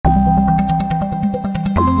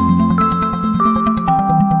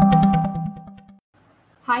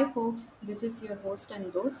Hi, folks. This is your host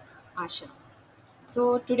and host, Asha.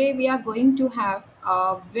 So, today we are going to have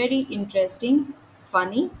a very interesting,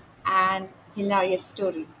 funny, and hilarious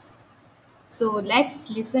story. So, let's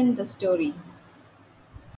listen the story.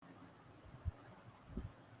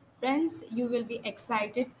 Friends, you will be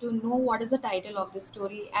excited to know what is the title of the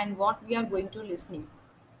story and what we are going to listening.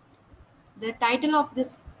 The title of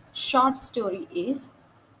this short story is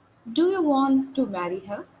Do You Want to Marry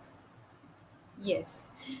Her? Yes,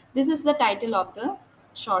 this is the title of the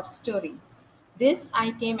short story. This I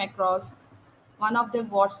came across one of the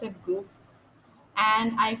WhatsApp group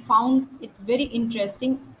and I found it very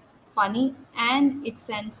interesting, funny, and it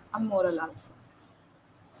sends a moral also.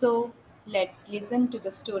 So let's listen to the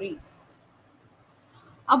story.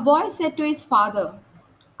 A boy said to his father,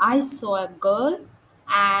 I saw a girl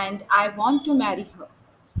and I want to marry her.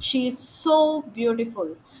 She is so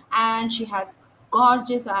beautiful and she has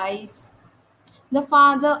gorgeous eyes. The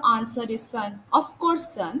father answered his son, Of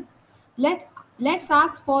course, son. Let's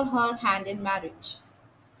ask for her hand in marriage.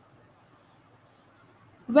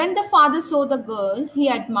 When the father saw the girl, he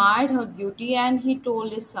admired her beauty and he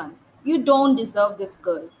told his son, You don't deserve this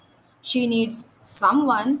girl. She needs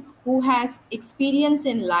someone who has experience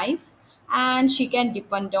in life and she can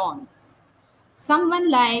depend on. Someone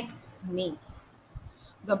like me.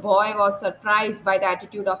 The boy was surprised by the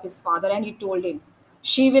attitude of his father and he told him,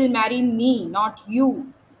 She will marry me, not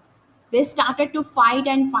you. They started to fight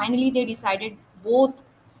and finally they decided both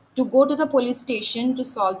to go to the police station to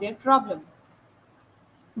solve their problem.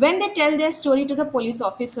 When they tell their story to the police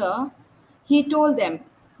officer, he told them,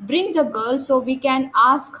 Bring the girl so we can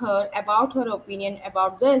ask her about her opinion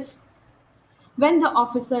about this. When the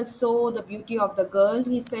officer saw the beauty of the girl,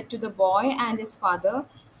 he said to the boy and his father,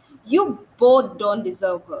 You both don't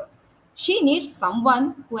deserve her. She needs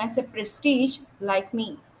someone who has a prestige like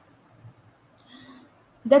me.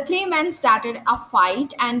 The three men started a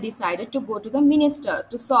fight and decided to go to the minister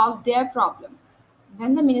to solve their problem.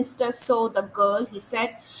 When the minister saw the girl, he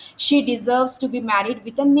said, She deserves to be married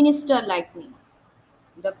with a minister like me.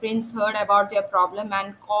 The prince heard about their problem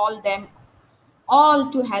and called them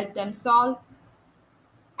all to help them solve.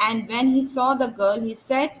 And when he saw the girl, he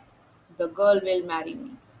said, The girl will marry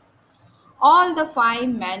me. All the five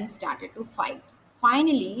men started to fight.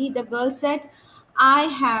 Finally, the girl said, I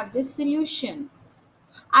have the solution.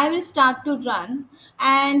 I will start to run,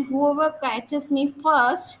 and whoever catches me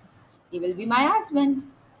first, he will be my husband.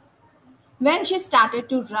 When she started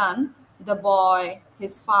to run, the boy,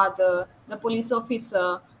 his father, the police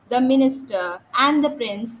officer, the minister, and the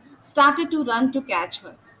prince started to run to catch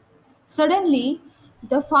her. Suddenly,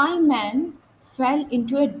 the five men fell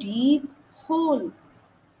into a deep hole.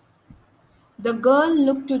 The girl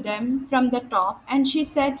looked to them from the top and she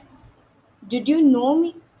said, Did you know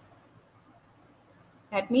me?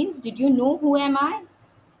 That means, did you know who am I?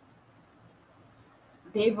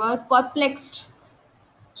 They were perplexed.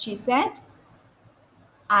 She said,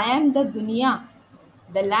 I am the dunya,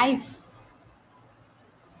 the life.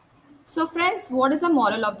 So, friends, what is the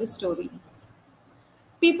moral of this story?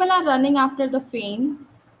 People are running after the fame,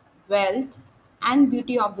 wealth, and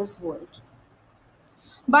beauty of this world.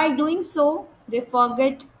 By doing so, they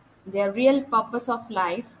forget their real purpose of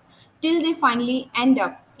life till they finally end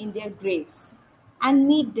up in their graves and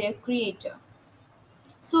meet their Creator.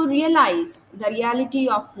 So, realize the reality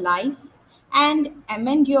of life and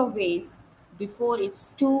amend your ways before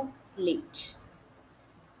it's too late.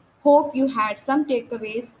 Hope you had some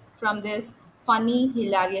takeaways from this funny,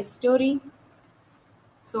 hilarious story.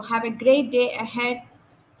 So, have a great day ahead.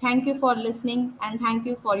 Thank you for listening and thank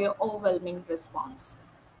you for your overwhelming response.